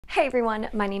Hey everyone,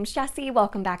 my name's Jessie.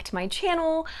 Welcome back to my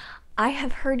channel. I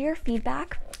have heard your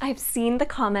feedback, I've seen the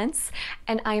comments,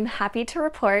 and I'm happy to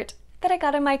report that I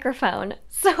got a microphone.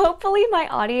 So hopefully my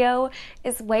audio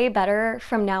is way better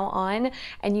from now on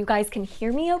and you guys can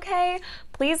hear me okay.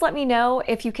 Please let me know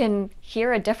if you can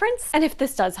hear a difference and if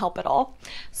this does help at all.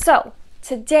 So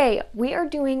today we are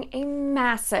doing a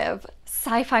massive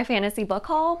sci-fi fantasy book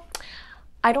haul.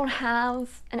 I don't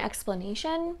have an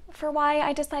explanation for why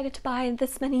I decided to buy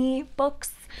this many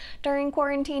books during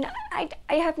quarantine. I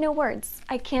have no words.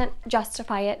 I can't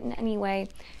justify it in any way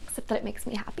except that it makes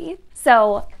me happy.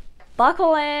 So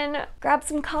buckle in, grab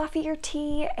some coffee or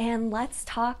tea, and let's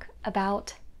talk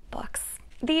about books.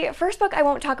 The first book I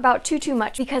won't talk about too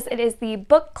much because it is the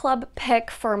book club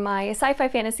pick for my sci-fi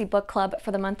fantasy book club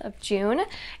for the month of June.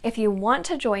 If you want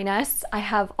to join us, I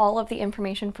have all of the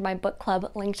information for my book club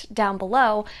linked down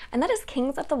below, and that is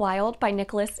Kings of the Wild by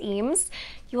Nicholas Eames.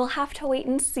 You will have to wait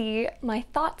and see my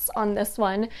thoughts on this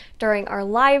one during our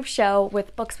live show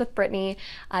with Books with Brittany.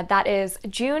 That is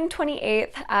June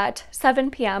 28th at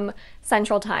 7 p.m.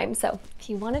 Central Time. So if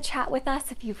you want to chat with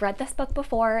us, if you've read this book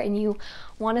before and you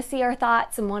want to see our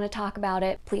thoughts and want to talk about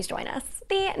it, please join us.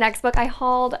 The next book I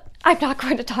hauled, I'm not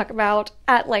going to talk about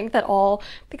at length at all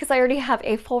because I already have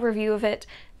a full review of it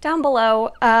down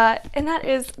below, and that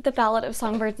is The Ballad of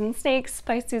Songbirds and Snakes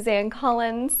by Suzanne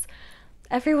Collins.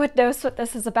 Everyone knows what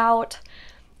this is about.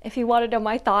 If you want to know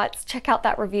my thoughts, check out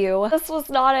that review. This was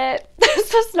not it.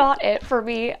 This was not it for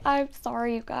me. I'm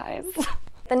sorry, you guys.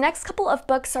 The next couple of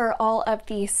books are all of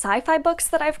the sci-fi books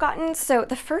that I've gotten. So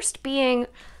the first being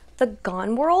The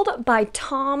Gone World by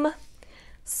Tom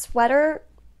Sweterlich.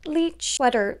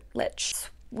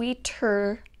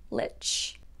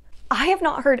 I have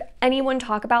not heard anyone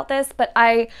talk about this, but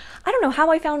I don't know how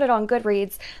I found it on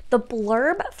Goodreads. The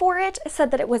blurb for it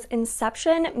said that it was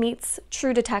Inception meets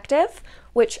True Detective,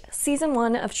 which season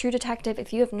 1 of True Detective,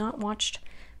 if you have not watched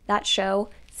that show,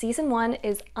 season 1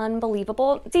 is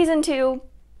unbelievable. Season 2,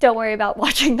 don't worry about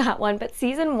watching that one, but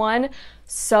season 1,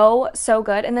 so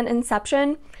good. And then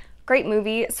Inception, great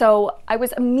movie, so I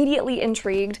was immediately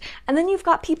intrigued. And then you've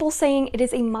got people saying it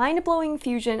is a mind-blowing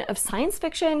fusion of science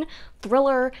fiction,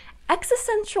 thriller,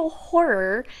 existential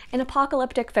horror, and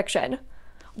apocalyptic fiction.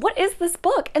 What is this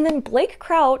book? And then Blake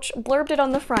Crouch blurbed it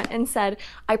on the front and said,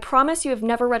 "I promise you have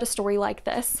never read a story like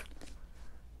this."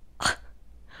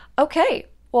 Okay,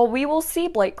 well, we will see,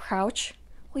 Blake Crouch.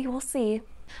 We will see.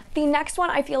 The next one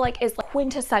I feel like is the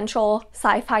quintessential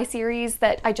sci-fi series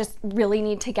that I just really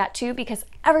need to get to because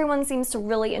everyone seems to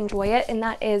really enjoy it, and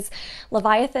that is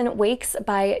Leviathan Wakes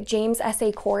by James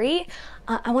S.A. Corey.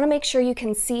 I want to make sure you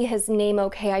can see his name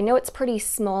okay. I know it's pretty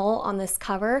small on this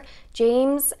cover.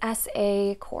 James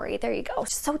S.A. Corey. There you go.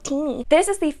 So teeny. This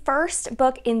is the first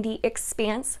book in the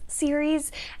Expanse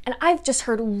series, and I've just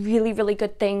heard really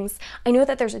good things. I know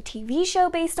that there's a TV show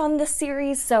based on this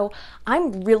series, so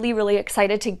I'm really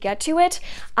excited to get to it.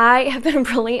 I have been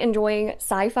really enjoying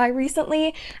sci-fi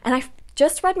recently, and I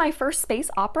just read my first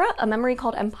space opera, A Memory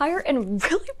Called Empire, and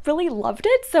really loved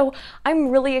it, so I'm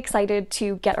really excited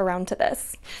to get around to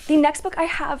this. The next book I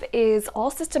have is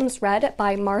All Systems Red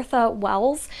by Martha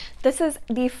Wells. This is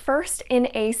the first in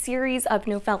a series of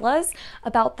novellas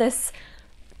about this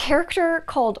character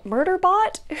called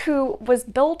Murderbot who was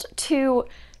built to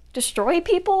destroy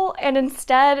people, and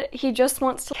instead he just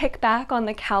wants to kick back on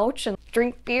the couch and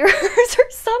drink beers or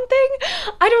something.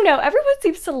 I don't know. Everyone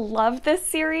seems to love this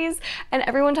series, and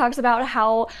everyone talks about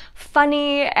how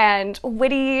funny and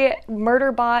witty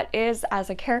Murderbot is as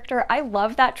a character. I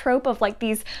love that trope of like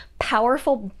these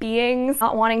powerful beings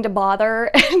not wanting to bother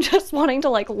and just wanting to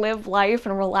like live life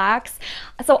and relax.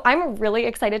 So I'm really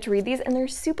excited to read these, and they're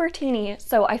super teeny,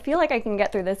 so I feel like I can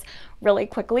get through this really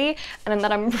quickly, and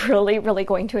that I'm really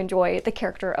going to enjoy the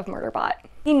character of Murderbot.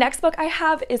 The next book I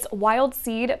have is Wild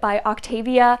Seed by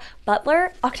Octavia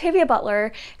Butler. Octavia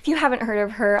Butler, if you haven't heard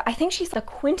of her, I think she's the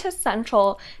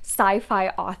quintessential sci-fi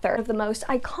author, one of the most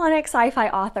iconic sci-fi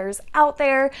authors out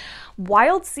there.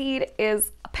 Wild Seed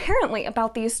is apparently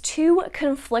about these two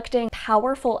conflicting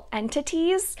powerful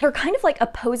entities. They're kind of like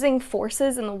opposing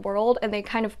forces in the world, and they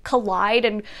kind of collide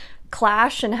and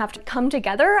clash and have to come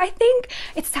together, I think.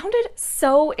 It sounded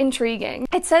so intriguing.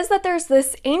 It says that there's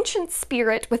this ancient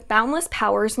spirit with boundless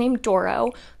powers named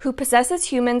Doro who possesses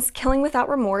humans, killing without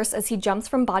remorse as he jumps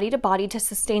from body to body to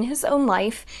sustain his own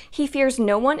life. He fears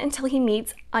no one until he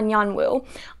meets Anyanwu.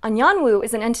 Anyanwu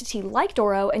is an entity like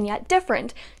Doro and yet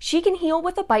different. She can heal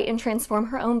with a bite and transform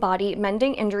her own body,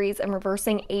 mending injuries and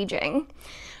reversing aging.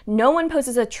 No one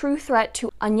poses a true threat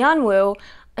to Anyanwu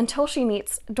until she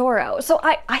meets Doro. So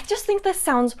I just think this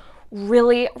sounds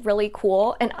really, really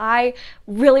cool. And I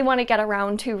really want to get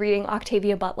around to reading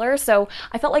Octavia Butler. So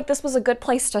I felt like this was a good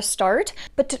place to start,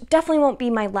 but definitely won't be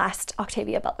my last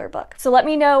Octavia Butler book. So let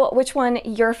me know which one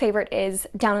your favorite is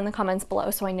down in the comments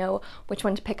below so I know which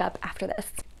one to pick up after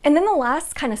this. And then the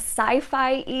last kind of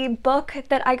sci-fi-y book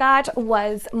that I got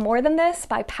was More Than This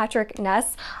by Patrick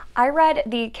Ness. I read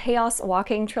the Chaos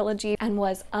Walking trilogy and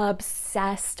was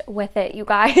obsessed with it, you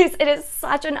guys. It is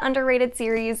such an underrated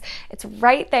series. It's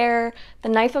right there. The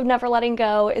Knife of Never Letting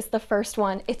Go is the first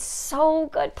one. It's so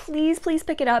good. Please, please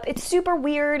pick it up. It's super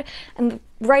weird and the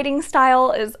writing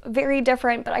style is very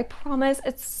different, but I promise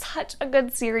it's such a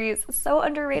good series. So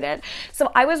underrated.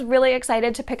 So I was really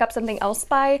excited to pick up something else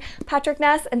by Patrick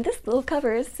Ness, and this little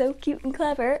cover is so cute and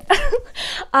clever.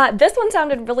 This one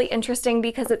sounded really interesting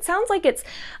because it sounds like it's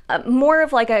more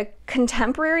of like a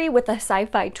contemporary with a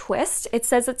sci-fi twist. It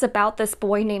says it's about this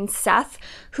boy named Seth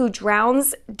who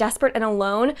drowns desperate and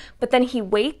alone, but then he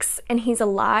wakes and he's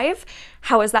alive.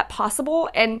 How is that possible?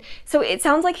 And so it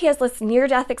sounds like he has this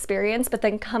near-death experience, but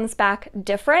then comes back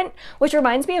different, which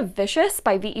reminds me of Vicious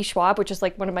by V.E. Schwab, which is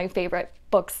like one of my favorite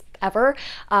books ever.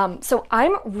 So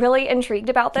I'm really intrigued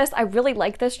about this. I really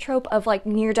like this trope of like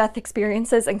near-death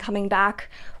experiences and coming back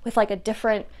with like a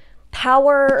different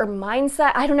power or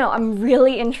mindset. I don't know. I'm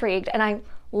really intrigued and I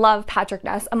love Patrick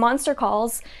Ness. A Monster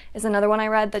Calls is another one I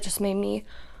read that just made me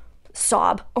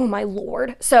sob. Oh my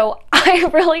lord. So I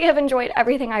really have enjoyed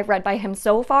everything I've read by him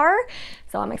so far.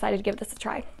 So I'm excited to give this a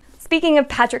try. Speaking of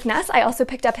Patrick Ness, I also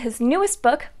picked up his newest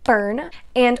book, Burn,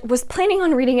 and was planning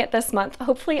on reading it this month.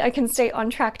 Hopefully I can stay on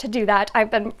track to do that.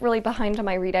 I've been really behind on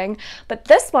my reading, but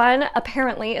this one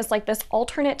apparently is like this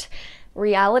alternate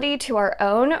reality to our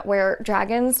own where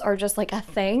dragons are just like a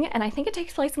thing, and I think it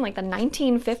takes place in like the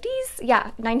 1950s. Yeah,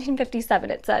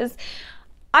 1957 it says.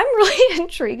 I'm really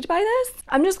intrigued by this.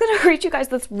 I'm just gonna read you guys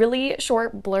this really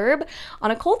short blurb.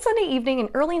 On a cold Sunday evening in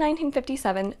early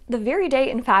 1957, the very day,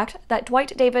 in fact, that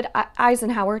Dwight David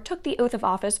Eisenhower took the oath of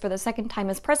office for the second time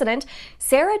as president,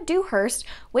 Sarah Dewhurst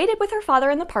waited with her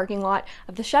father in the parking lot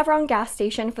of the Chevron gas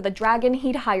station for the dragon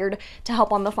he'd hired to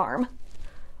help on the farm.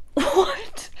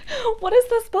 What? What is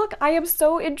this book? I am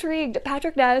so intrigued.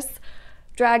 Patrick Ness,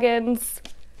 dragons,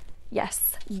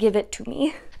 yes, give it to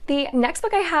me. The next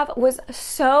book I have was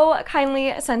so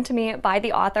kindly sent to me by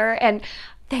the author, and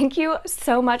thank you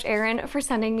so much, Erin, for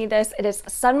sending me this. It is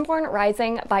Sunborn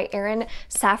Rising by Erin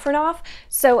Safronoff.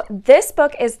 So this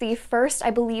book is the first,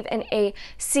 I believe, in a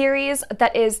series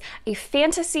that is a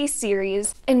fantasy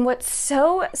series. And what's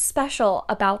so special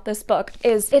about this book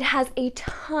is it has a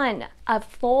ton of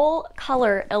full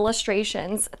color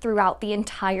illustrations throughout the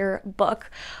entire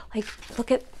book. Like,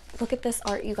 look at this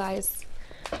art, you guys.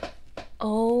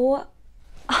 Oh,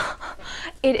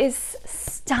 it is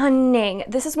stunning.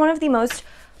 This is one of the most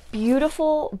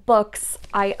beautiful books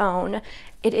I own.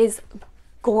 It is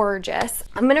gorgeous.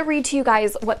 I'm gonna read to you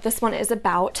guys what this one is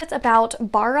about. It's about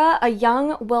Bara, a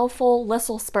young, willful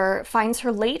Lisselspur, finds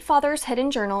her late father's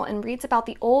hidden journal and reads about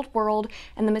the old world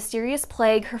and the mysterious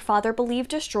plague her father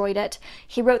believed destroyed it.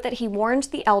 He wrote that he warned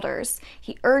the elders.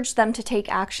 He urged them to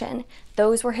take action.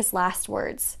 Those were his last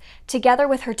words. Together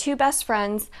with her two best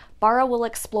friends, Bara will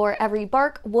explore every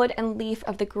bark, wood, and leaf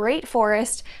of the great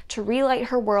forest to relight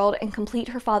her world and complete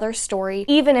her father's story,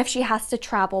 even if she has to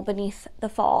travel beneath the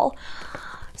fall.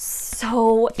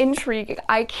 So intriguing.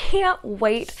 I can't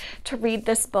wait to read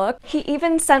this book. He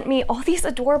even sent me all these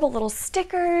adorable little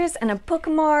stickers and a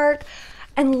bookmark.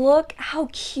 And look how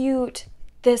cute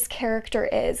this character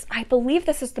is. I believe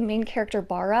this is the main character,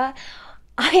 Bara.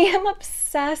 I am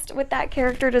obsessed with that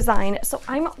character design, so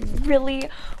I'm really,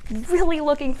 really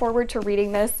looking forward to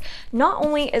reading this. Not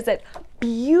only is it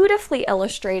beautifully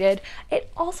illustrated,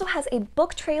 it also has a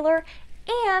book trailer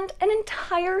and an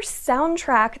entire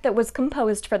soundtrack that was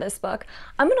composed for this book.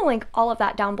 I'm going to link all of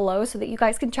that down below so that you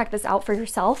guys can check this out for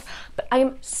yourself, but I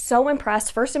am so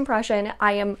impressed. First impression,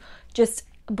 I am just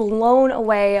blown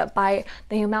away by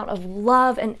the amount of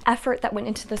love and effort that went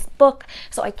into this book,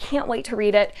 so I can't wait to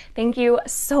read it. Thank you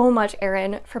so much,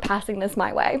 Erin, for passing this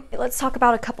my way. Let's talk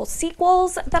about a couple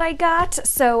sequels that I got.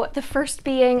 So the first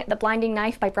being The Blinding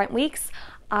Knife by Brent Weeks.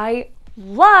 I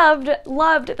loved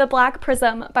The Black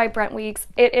Prism by Brent Weeks.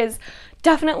 It is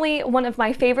definitely one of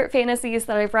my favorite fantasies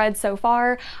that I've read so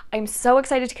far. I'm so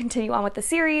excited to continue on with the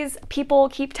series. People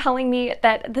keep telling me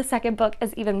that the second book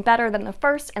is even better than the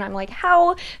first, and I'm like,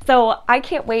 how? So I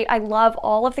can't wait. I love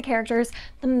all of the characters.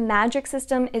 The magic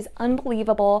system is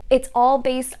unbelievable. It's all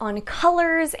based on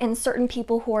colors and certain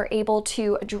people who are able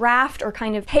to draft or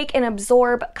kind of take and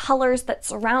absorb colors that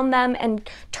surround them and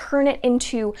turn it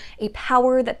into a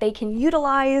power that they can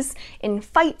utilize in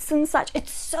fights and such.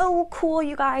 It's so cool,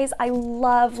 you guys. I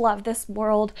love this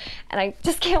world, and I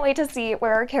just can't wait to see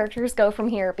where our characters go from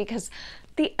here, because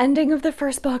the ending of the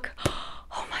first book,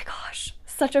 oh my gosh,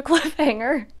 such a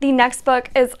cliffhanger. The next book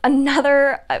is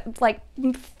another like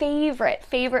favorite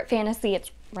fantasy.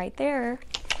 It's right there,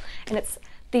 and it's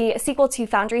the sequel to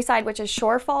Foundryside, which is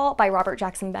Shorefall by Robert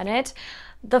Jackson Bennett.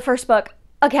 The first book,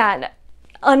 again,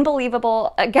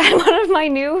 unbelievable. Again, one of my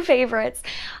new favorites.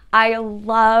 I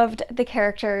loved the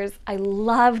characters. I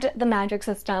loved the magic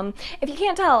system. If you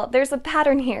can't tell, there's a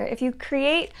pattern here. If you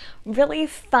create really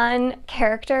fun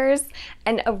characters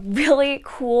and a really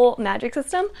cool magic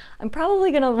system, I'm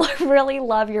probably gonna really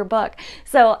love your book.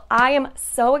 So I am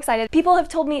so excited. People have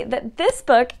told me that this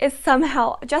book is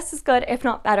somehow just as good, if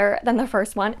not better, than the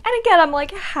first one. And again, I'm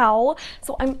like, how?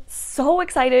 So I'm so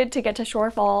excited to get to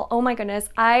Shorefall. Oh my goodness.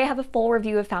 I have a full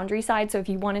review of Foundryside, so if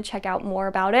you want to check out more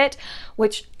about it,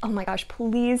 which, oh my gosh,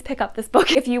 please pick up this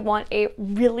book if you want a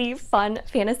really fun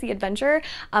fantasy adventure.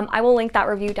 I will link that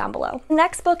review down below.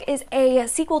 Next book is a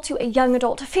sequel to a young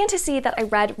adult fantasy that I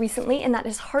read recently, and that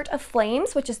is Heart of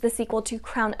Flames, which is the sequel to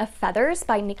Crown of Feathers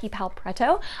by Nikki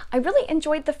Palpretto. I really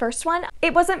enjoyed the first one.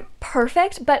 It wasn't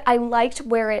perfect, but I liked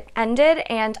where it ended,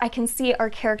 and I can see our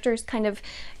characters kind of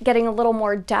getting a little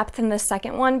more depth in the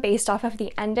second one based off of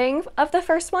the ending of the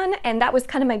first one, and that was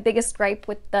kind of my biggest gripe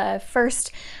with the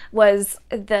first, was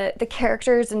the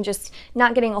characters and just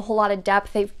not getting a whole lot of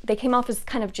depth. They came off as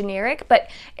kind of generic, but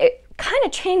it kind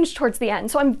of changed towards the end.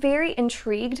 So I'm very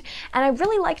intrigued, and I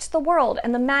really liked the world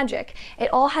and the magic.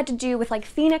 It all had to do with like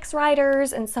phoenix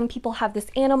riders, and some people have this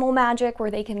animal magic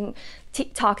where they can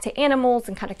talk to animals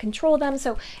and kind of control them.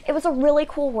 So it was a really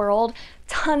cool world,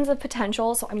 tons of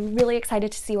potential. So I'm really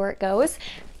excited to see where it goes.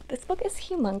 This book is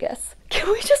humongous.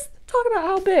 Can we just talk about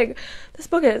how big this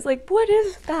book is? Like, what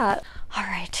is that? All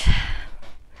right.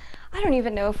 I don't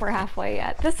even know if we're halfway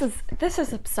yet. This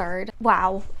is absurd.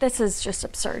 Wow, this is just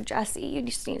absurd, Jessie. You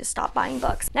just need to stop buying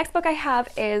books. Next book I have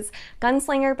is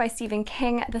Gunslinger by Stephen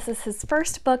King. This is his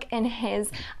first book in his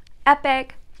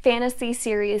epic fantasy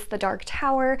series, The Dark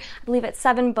Tower. I believe it's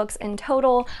 7 books in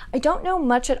total. I don't know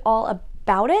much at all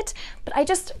about it, but I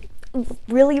just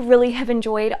really have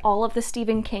enjoyed all of the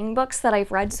Stephen King books that I've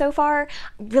read so far.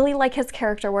 I really like his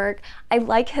character work. I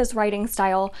like his writing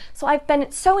style. So I've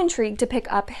been so intrigued to pick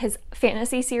up his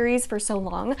fantasy series for so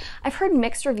long. I've heard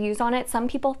mixed reviews on it. Some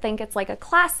people think it's like a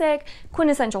classic,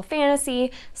 quintessential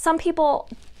fantasy. Some people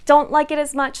don't like it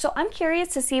as much. So I'm curious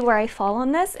to see where I fall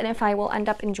on this and if I will end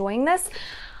up enjoying this.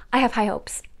 I have high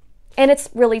hopes. And it's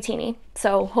really teeny,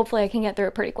 so hopefully I can get through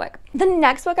it pretty quick. The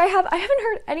next book I haven't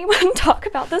heard anyone talk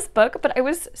about this book, but I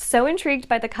was so intrigued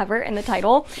by the cover and the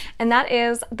title, and that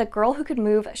is The Girl Who Could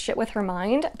Move Shit With Her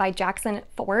Mind by Jackson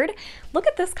Ford. Look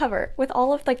at this cover with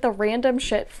all of like the random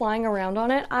shit flying around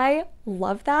on it. I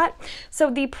love that. So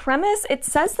the premise, it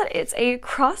says that it's a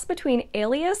cross between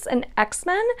Alias and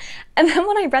X-Men, and then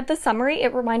when I read the summary,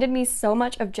 it reminded me so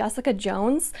much of Jessica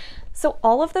Jones. So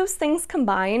all of those things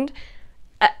combined,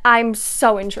 I'm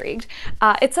so intrigued.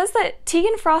 It says that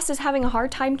Tegan Frost is having a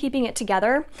hard time keeping it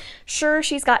together. Sure,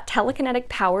 she's got telekinetic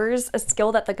powers, a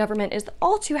skill that the government is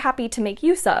all too happy to make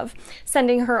use of,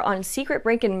 sending her on secret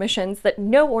break-in missions that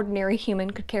no ordinary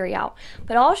human could carry out.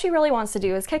 But all she really wants to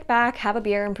do is kick back, have a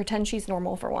beer, and pretend she's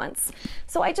normal for once.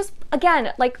 So I just,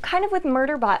 again, like kind of with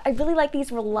Murderbot, I really like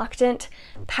these reluctant,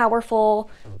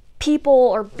 powerful people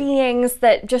or beings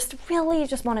that just really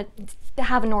just want to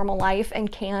have a normal life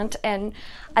and can't, and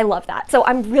I love that. So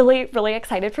I'm really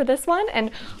excited for this one, and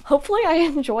hopefully I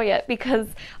enjoy it, because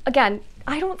again,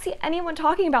 I don't see anyone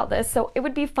talking about this, so it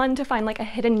would be fun to find like a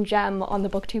hidden gem on the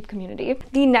booktube community.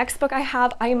 The next book I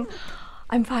have, I'm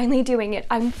finally doing it.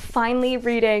 I'm finally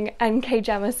reading N.K.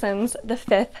 Jemisin's The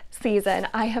Fifth Season.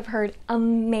 I have heard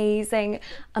amazing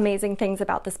things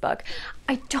about this book.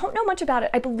 I don't know much about it.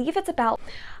 I believe it's about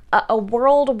a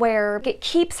world where it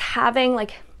keeps having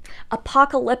like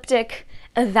apocalyptic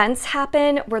events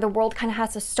happen where the world kind of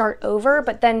has to start over,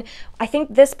 but then I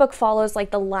think this book follows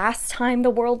like the last time the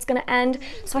world's gonna end.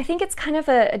 So I think it's kind of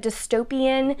a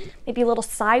dystopian, maybe a little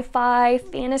sci-fi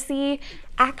fantasy,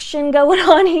 action going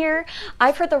on here.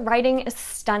 I've heard the writing is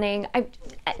stunning.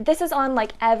 This is on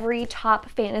like every top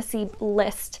fantasy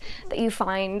list that you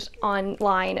find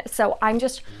online. So I'm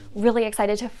just really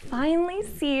excited to finally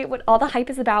see what all the hype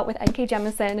is about with N.K.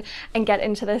 Jemisin and get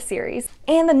into this series.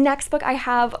 And the next book I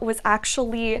have was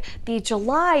actually the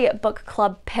July book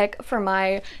club pick for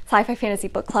my sci-fi fantasy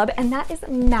book club, and that is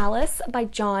Malice by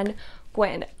John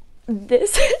Gwynne.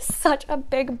 This is such a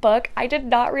big book. I did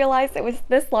not realize it was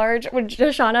this large when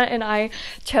Deshauna and I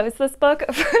chose this book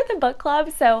for the book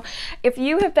club. So if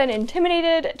you have been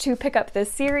intimidated to pick up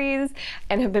this series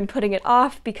and have been putting it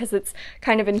off because it's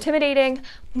kind of intimidating,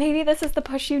 maybe this is the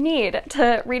push you need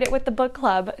to read it with the book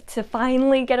club to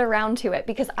finally get around to it,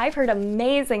 because I've heard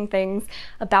amazing things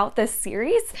about this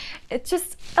series. It's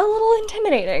just a little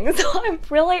intimidating, so I'm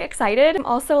really excited. I'm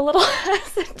also a little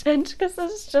hesitant because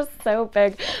it's just so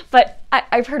big, but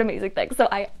I've heard amazing things, so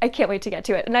I can't wait to get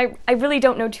to it. And I really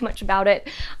don't know too much about it.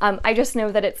 I just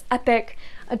know that it's epic,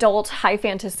 adult, high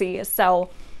fantasy, so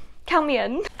count me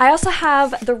in. I also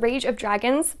have The Rage of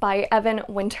Dragons by Evan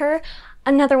Winter.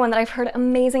 Another one that I've heard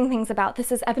amazing things about.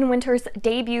 This is Evan Winter's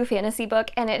debut fantasy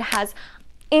book, and it has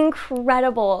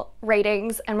incredible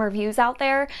ratings and reviews out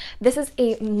there. This is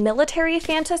a military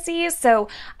fantasy, so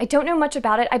I don't know much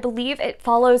about it. I believe it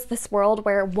follows this world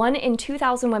where 1 in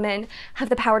 2,000 women have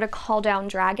the power to call down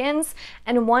dragons,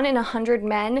 and 1 in 100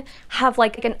 men have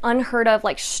like an unheard of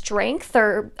like strength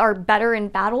or are better in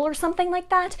battle or something like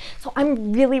that. So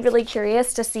I'm really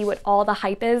curious to see what all the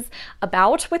hype is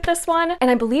about with this one. And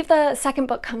I believe the second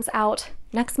book comes out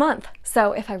next month.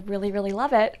 So if I really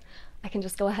love it, I can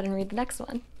just go ahead and read the next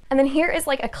one. And then here is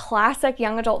like a classic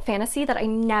young adult fantasy that I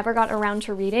never got around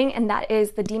to reading, and that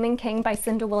is The Demon King by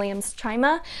Cinda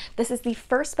Williams-Chima. This is the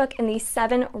first book in the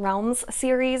Seven Realms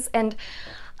series, and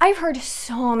I've heard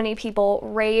so many people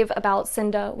rave about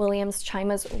Cinda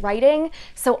Williams-Chima's writing,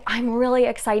 so I'm really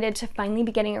excited to finally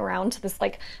be getting around to this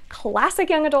like classic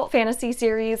young adult fantasy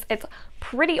series. It's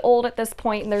pretty old at this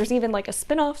point, and there's even like a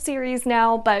spin-off series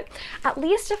now, but at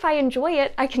least if I enjoy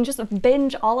it, I can just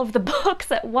binge all of the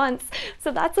books at once,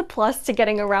 so that's a plus to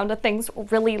getting around to things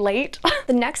really late.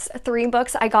 The next 3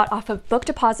 books I got off of Book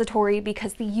Depository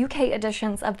because the UK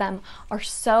editions of them are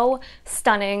so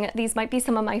stunning. These might be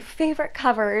some of my favorite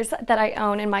covers that I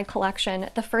own in my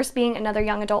collection. The first being another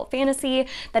young adult fantasy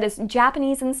that is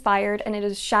Japanese inspired, and it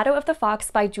is Shadow of the Fox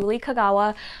by Julie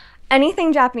Kagawa.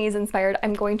 Anything Japanese inspired,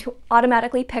 I'm going to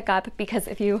automatically pick up, because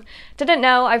if you didn't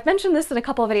know, I've mentioned this in a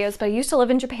couple of videos, but I used to live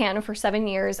in Japan for 7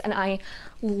 years and I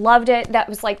loved it. That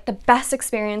was like the best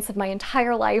experience of my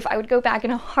entire life. I would go back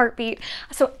in a heartbeat.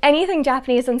 So anything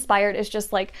Japanese inspired is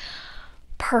just like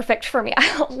perfect for me.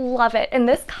 I love it. And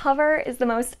this cover is the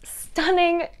most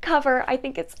stunning cover. I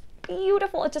think it's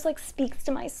beautiful. It just like speaks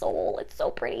to my soul. It's so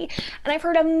pretty. And I've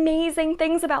heard amazing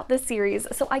things about this series,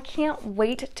 so I can't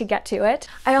wait to get to it.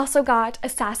 I also got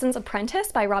Assassin's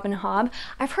Apprentice by Robin Hobb.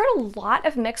 I've heard a lot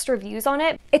of mixed reviews on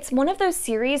it. It's one of those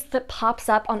series that pops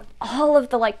up on all of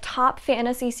the like top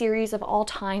fantasy series of all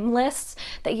time lists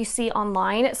that you see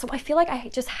online, so I feel like I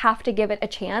just have to give it a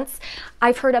chance.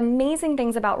 I've heard amazing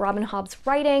things about Robin Hobb's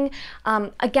writing.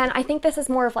 Again, I think this is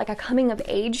more of like a coming of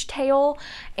age tale,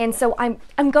 and so I'm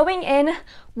going in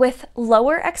with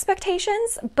lower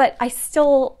expectations, but I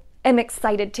still am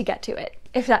excited to get to it,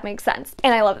 if that makes sense.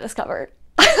 And I love this cover.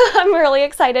 I'm really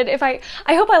excited. I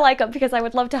hope I like them, because I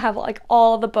would love to have like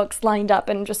all the books lined up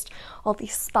and just all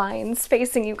these spines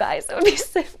facing you guys. It would be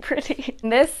so pretty.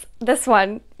 This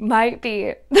one might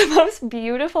be the most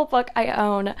beautiful book I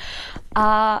own.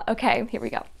 Okay, here we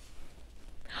go.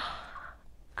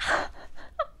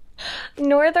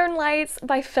 Northern Lights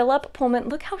by Philip Pullman.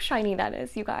 Look how shiny that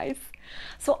is, you guys.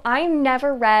 So I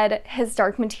never read his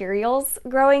Dark Materials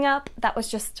growing up. That was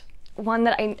just one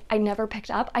that I never picked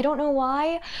up. I don't know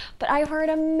why, but I've heard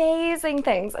amazing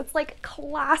things. It's like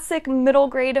classic middle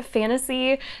grade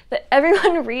fantasy that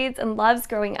everyone reads and loves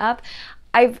growing up.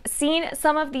 I've seen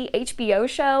some of the HBO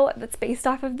show that's based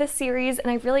off of this series,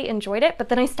 and I really enjoyed it, but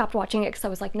then I stopped watching it because I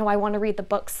was like, no, I want to read the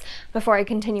books before I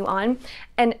continue on.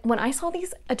 And when I saw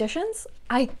these editions,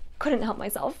 I couldn't help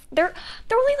myself. They're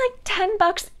only like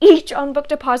 $10 each on Book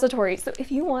Depository, so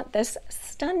if you want this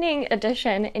stunning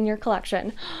edition in your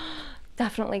collection,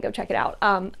 definitely go check it out.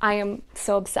 I am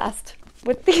so obsessed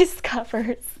with these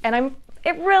covers, and I'm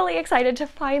really excited to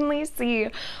finally see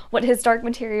what his Dark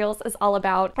Materials is all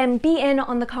about and be in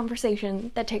on the conversation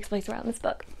that takes place around this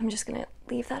book. I'm just gonna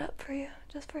leave that up for you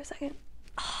just for a second.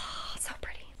 Oh, so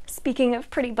pretty. Speaking of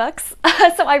pretty books,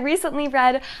 so I recently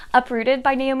read Uprooted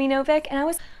by Naomi Novik, and I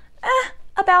was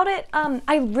about it.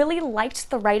 I really liked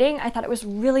the writing. I thought it was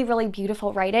really, really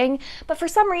beautiful writing, but for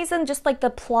some reason, just like the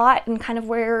plot and kind of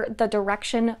where the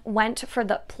direction went for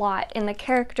the plot and the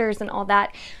characters and all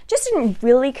that just didn't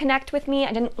really connect with me.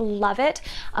 I didn't love it,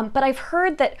 but I've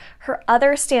heard that her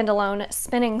other standalone,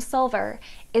 Spinning Silver,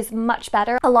 is much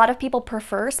better. A lot of people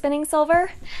prefer Spinning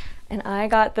Silver, and I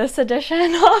got this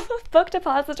edition off of Book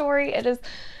Depository. It is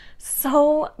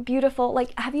so beautiful.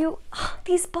 Like,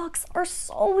 these books are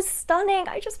so stunning.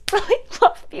 I just really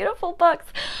love beautiful books.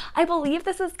 I believe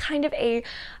this is kind of a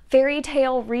fairy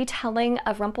tale retelling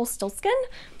of Rumpelstiltskin.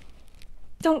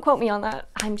 Don't quote me on that.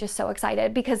 I'm just so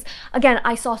excited because, again,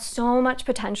 I saw so much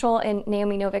potential in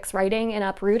Naomi Novik's writing in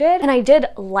Uprooted, and I did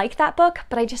like that book,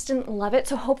 but I just didn't love it.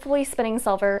 So hopefully Spinning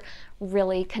Silver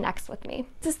really connects with me.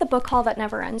 This is the book haul that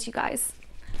never ends, you guys.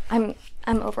 I'm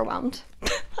overwhelmed.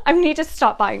 I need to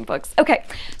stop buying books. Okay,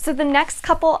 so the next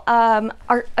couple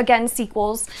are, again,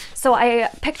 sequels. So I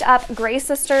picked up Grey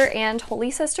Sister and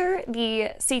Holy Sister,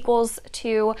 the sequels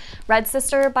to Red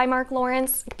Sister by Mark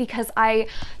Lawrence, because I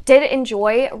did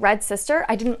enjoy Red Sister.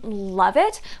 I didn't love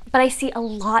it, but I see a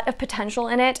lot of potential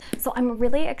in it. So I'm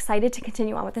really excited to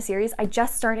continue on with the series. I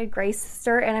just started Grey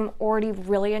Sister and I'm already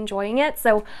really enjoying it.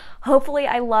 So hopefully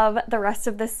I love the rest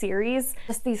of the series.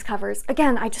 Just these covers.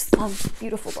 Again, I just love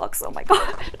beautiful books. Oh my god.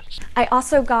 I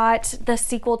also got the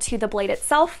sequel to The Blade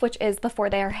Itself, which is Before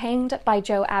They Are Hanged by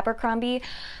Joe Abercrombie.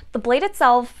 The Blade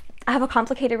Itself, I have a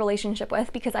complicated relationship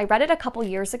with because I read it a couple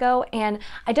years ago and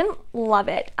I didn't love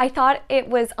it. I thought it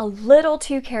was a little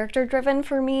too character driven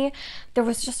for me. There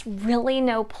was just really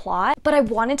no plot, but I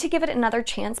wanted to give it another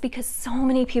chance because so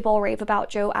many people rave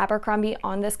about Joe Abercrombie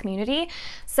on this community.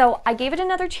 So I gave it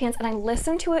another chance and I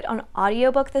listened to it on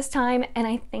audiobook this time, and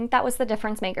I think that was the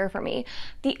difference maker for me.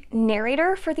 The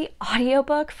narrator for the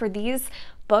audiobook for these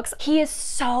books, he is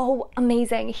so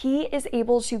amazing. He is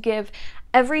able to give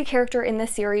every character in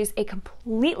this series a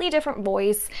completely different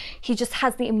voice. He just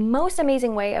has the most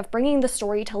amazing way of bringing the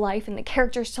story to life and the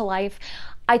characters to life.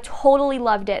 I totally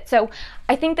loved it. So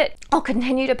I think that I'll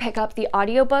continue to pick up the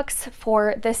audiobooks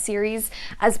for this series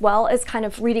as well as kind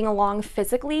of reading along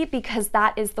physically, because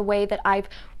that is the way that I've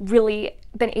really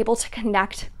been able to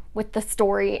connect with the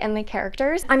story and the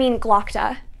characters. I mean,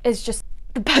 Glokta is just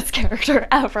the best character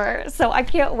ever. So I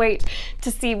can't wait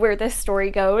to see where this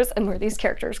story goes and where these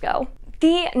characters go.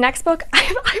 The next book,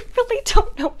 I really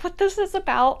don't know what this is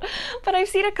about, but I've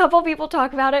seen a couple people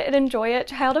talk about it and enjoy it.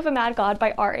 Child of a Mad God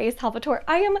by R.A. Salvatore.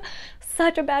 I am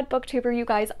such a bad booktuber, you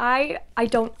guys. I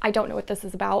don't know what this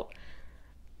is about.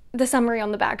 The summary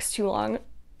on the back's too long.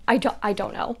 I don't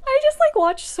know. I just like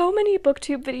watch so many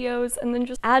booktube videos and then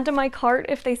just add to my cart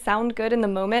if they sound good in the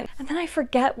moment, and then I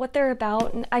forget what they're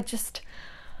about, and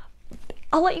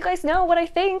I'll let you guys know what I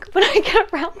think when I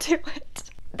get around to it.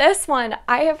 This one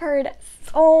I have heard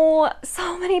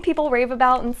so many people rave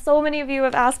about, and so many of you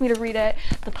have asked me to read it.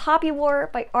 The Poppy War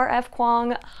by R.F.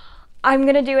 Kuang. I'm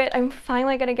gonna do it. I'm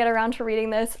finally gonna get around to reading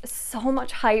this. So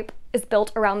much hype is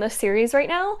built around this series right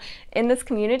now in this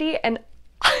community, and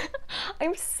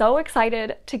I'm so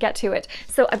excited to get to it.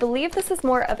 So I believe this is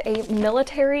more of a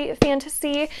military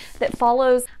fantasy that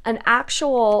follows an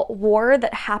actual war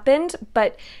that happened,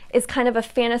 but is kind of a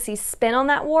fantasy spin on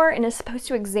that war, and is supposed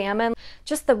to examine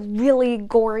just the really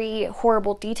gory,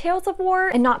 horrible details of war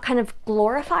and not kind of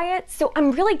glorify it. So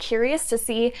I'm really curious to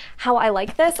see how I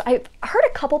like this. I've heard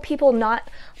a couple people not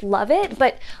love it,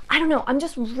 but I don't know. I'm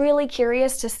just really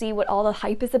curious to see what all the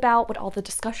hype is about, what all the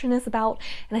discussion is about.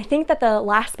 And I think that the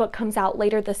last book comes out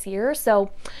later this year.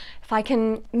 So if I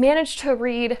can manage to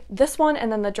read this one and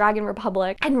then the Dragon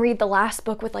Republic and read the last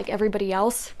book with like everybody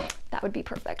else, that would be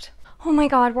perfect. Oh my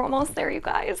god, we're almost there, you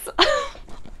guys.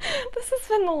 This has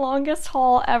been the longest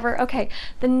haul ever. Okay,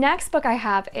 the next book I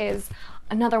have is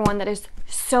another one that is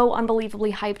so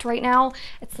unbelievably hyped right now.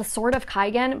 It's The Sword of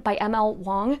Kaigen by M.L.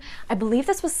 Wong. I believe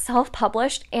this was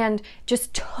self-published and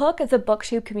just took the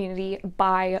booktube community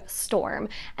by storm.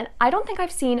 And I don't think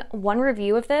I've seen one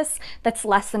review of this that's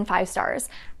less than 5 stars.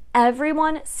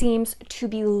 Everyone seems to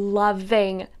be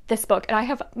loving this book, and I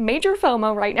have major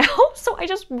FOMO right now, so I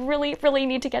just really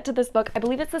need to get to this book. I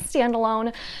believe it's a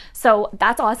standalone, so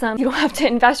that's awesome. You don't have to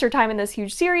invest your time in this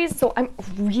huge series, so I'm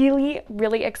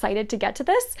really excited to get to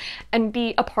this and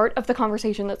be a part of the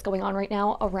conversation that's going on right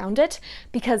now around it,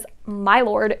 because my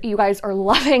lord, you guys are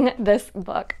loving this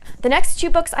book. The next 2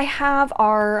 books I have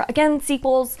are, again,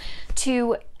 sequels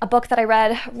to a book that I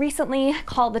read recently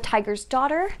called The Tiger's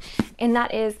Daughter, and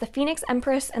that is The Phoenix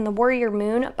Empress and the Warrior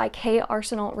Moon by K.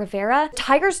 Arsenal Rivera.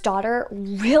 Tiger's Daughter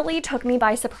really took me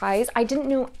by surprise. I didn't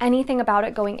know anything about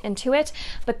it going into it,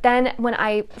 but then when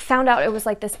I found out it was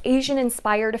like this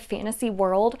Asian-inspired fantasy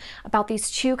world about these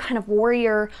two kind of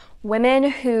warrior women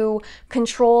who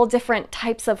control different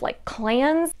types of like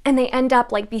clans, and they end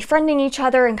up like befriending each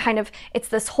other, and kind of it's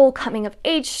this whole coming of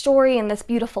age story and this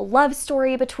beautiful love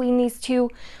story between these two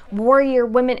warrior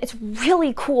women. It's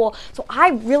really cool. So I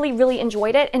really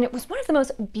enjoyed it, and it was one of the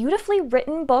most beautifully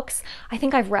written books I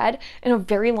think I've read in a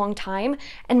very long time,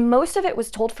 and most of it was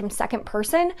told from second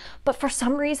person, but for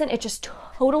some reason it just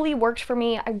totally worked for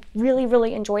me. I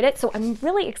really enjoyed it. So I'm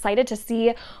really excited to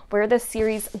see where this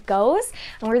series goes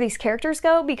and where these characters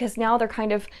go, because now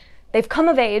they've come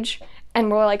of age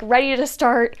and we're like ready to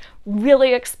start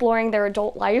really exploring their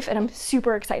adult life, and I'm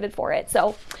super excited for it.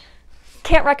 So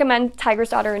can't recommend Tiger's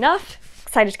Daughter enough.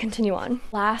 Excited to continue on.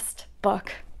 Last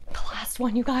book. The last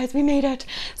one, you guys, we made it.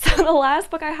 So the last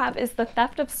book I have is The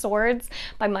Theft of Swords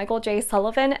by Michael J.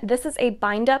 Sullivan. This is a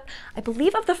bind up, I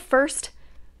believe, of the first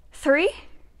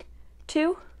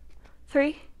two,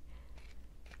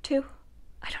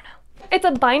 I don't know. It's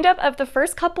a bind up of the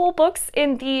first couple books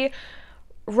in the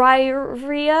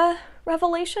Raya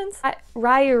Revelations? Oh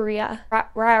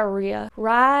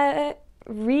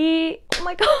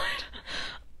my god.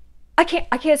 I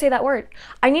can't say that word.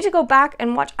 I need to go back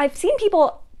and watch. I've seen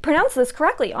people pronounce this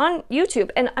correctly on YouTube,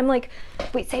 and I'm like,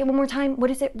 wait, say it one more time. What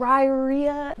is it?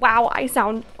 Raya? Wow, I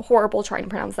sound horrible trying to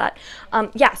pronounce that.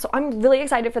 Yeah, so I'm really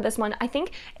excited for this one. I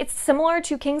think it's similar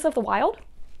to Kings of the Wild.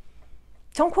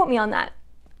 Don't quote me on that.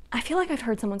 I feel like I've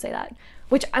heard someone say that,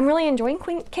 which I'm really enjoying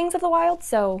Kings of the Wild,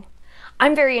 so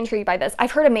I'm very intrigued by this.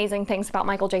 I've heard amazing things about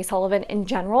Michael J. Sullivan in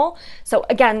general. So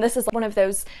again, this is one of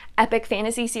those epic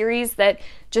fantasy series that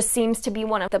just seems to be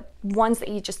one of the ones that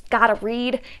you just gotta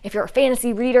read if you're a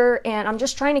fantasy reader, and I'm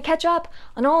just trying to catch up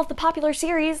on all of the popular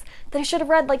series that I should have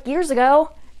read like years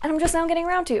ago, and I'm just now getting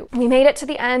around to. We made it to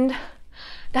the end.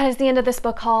 That is the end of this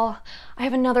book haul. I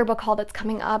have another book haul that's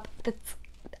coming up that's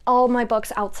all my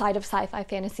books outside of sci-fi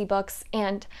fantasy books,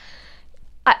 and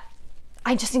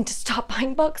I just need to stop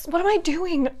buying books. What am I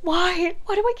doing? Why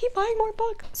do I keep buying more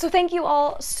books? So thank you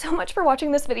all so much for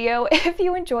watching this video. If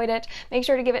you enjoyed it, make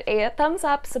sure to give it a thumbs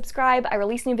up, subscribe. I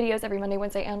release new videos every Monday,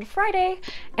 Wednesday, and Friday.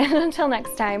 And until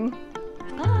next time,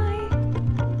 bye.